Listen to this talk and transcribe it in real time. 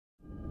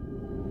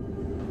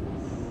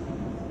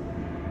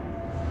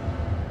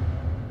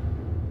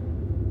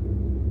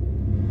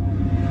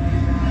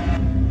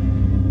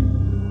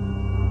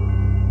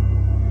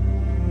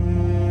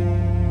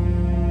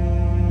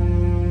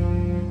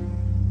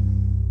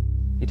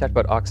You talked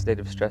about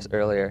oxidative stress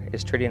earlier.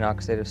 Is treating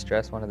oxidative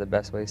stress one of the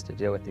best ways to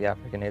deal with the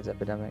African AIDS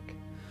epidemic?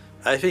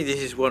 I think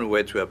this is one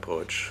way to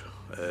approach,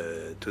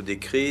 to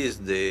decrease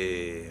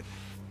the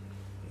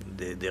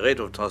rate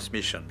of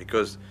transmission,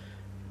 because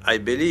I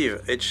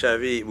believe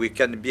HIV, we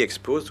can be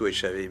exposed to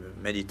HIV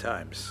many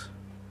times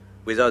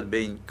without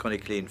being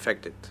chronically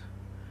infected.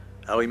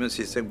 Our immune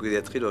system could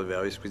get rid of the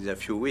virus within a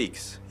few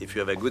weeks if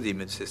you have a good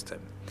immune system.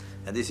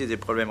 And this is the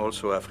problem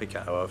also of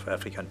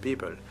African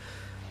people.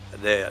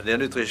 Their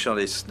nutrition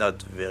is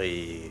not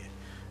very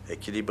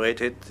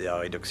equilibrated. They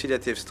are in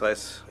oxidative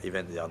stress,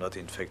 even they are not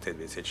infected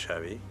with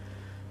HIV.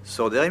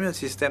 So their immune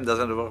system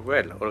doesn't work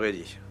well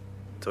already.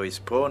 So it's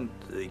prone,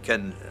 it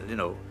can,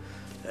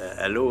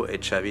 allow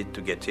HIV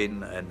to get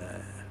in and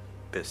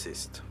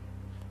persist.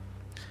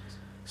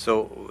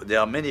 So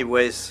there are many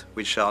ways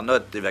which are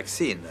not the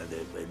vaccine,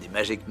 the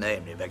magic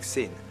name, the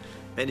vaccine.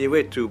 Many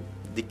ways to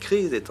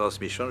decrease the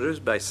transmission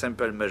just by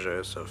simple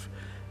measures of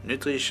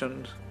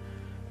nutrition,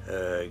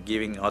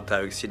 giving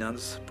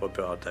antioxidants,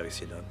 proper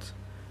antioxidants,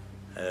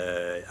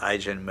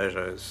 hygiene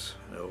measures,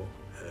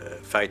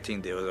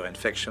 fighting the other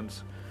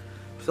infections.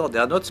 So they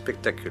are not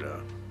spectacular,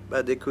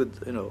 but they could,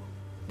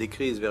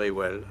 decrease very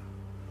well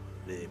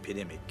the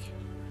epidemic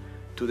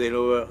to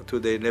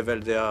the level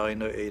they are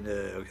in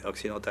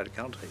Occidental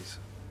countries,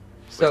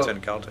 Western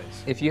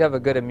countries. If you have a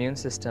good immune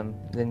system,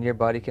 then your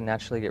body can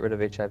naturally get rid of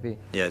HIV?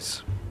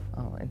 Yes.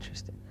 Oh,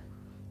 interesting.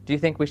 Do you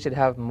think we should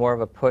have more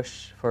of a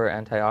push for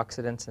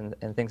antioxidants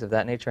and things of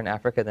that nature in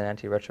Africa than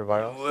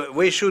antiretrovirals?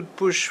 We should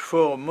push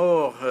for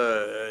more,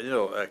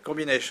 a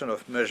combination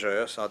of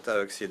measures,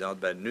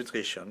 antioxidant, by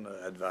nutrition,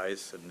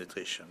 advice and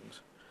nutrition,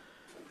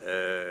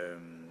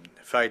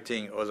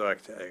 fighting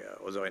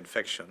other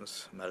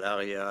infections,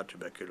 malaria,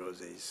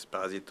 tuberculosis,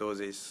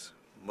 parasitosis.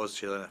 Most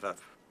children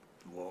have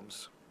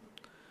worms.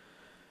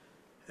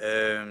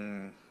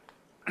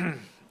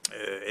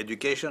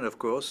 Education, of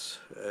course,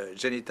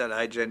 genital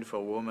hygiene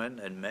for women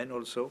and men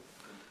also.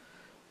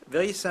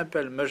 Very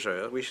simple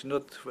measure, which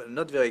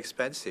not very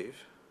expensive,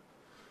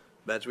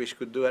 but which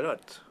could do a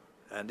lot.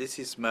 And this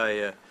is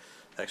my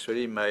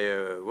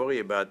worry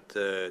about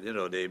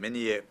the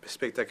many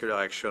spectacular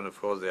action.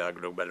 Of course, there are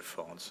global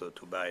funds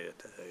to buy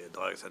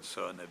drugs and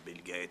so on, Bill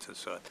Gates and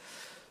so on,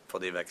 for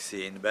the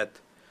vaccine.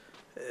 But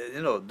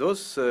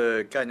those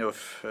kind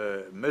of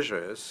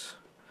measures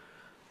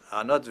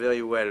are not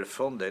very well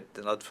funded,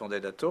 not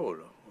funded at all,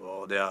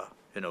 or they are,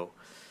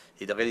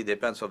 it really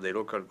depends on the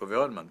local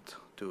government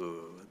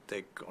to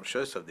take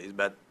conscious of this,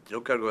 but the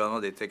local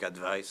government, they take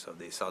advice of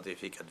the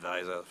scientific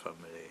advisors from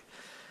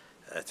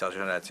the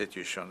international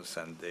institutions,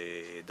 and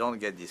they don't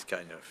get this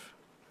kind of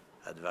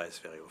advice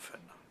very often.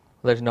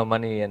 There's no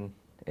money in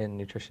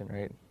nutrition,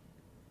 right?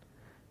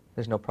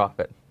 There's no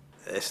profit.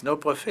 There's no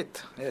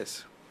profit,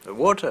 yes. The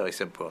water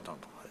is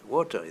important.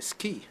 Water is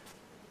key.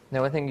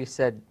 Now, one thing you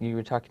said, you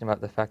were talking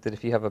about the fact that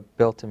if you have a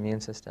built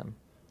immune system,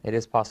 it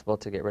is possible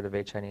to get rid of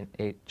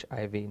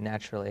HIV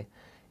naturally.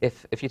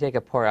 If you take a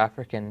poor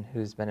African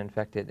who's been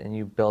infected and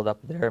you build up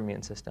their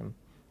immune system,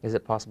 is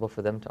it possible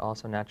for them to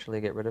also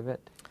naturally get rid of it?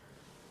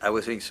 I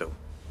would think so.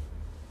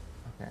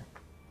 Okay,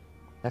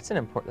 that's an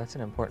important. It's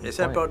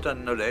point.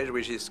 Important knowledge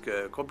which is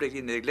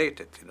completely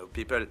neglected.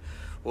 People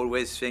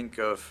always think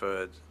of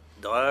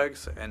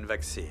drugs and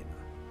vaccine.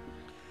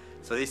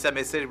 So this is a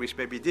message which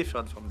may be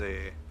different from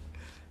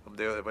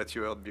what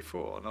you heard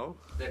before, no?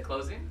 The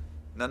closing?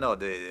 No.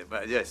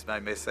 Yes, my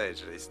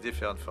message is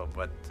different from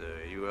what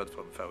you heard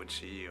from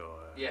Fauci or.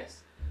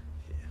 Yes.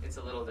 Yeah. It's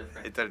a little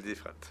different. It's a little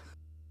different.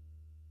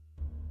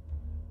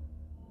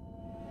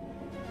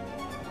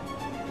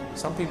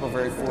 Some people are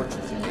very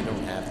fortunate that they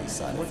don't have these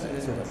side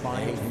effects.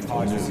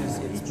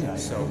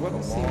 So what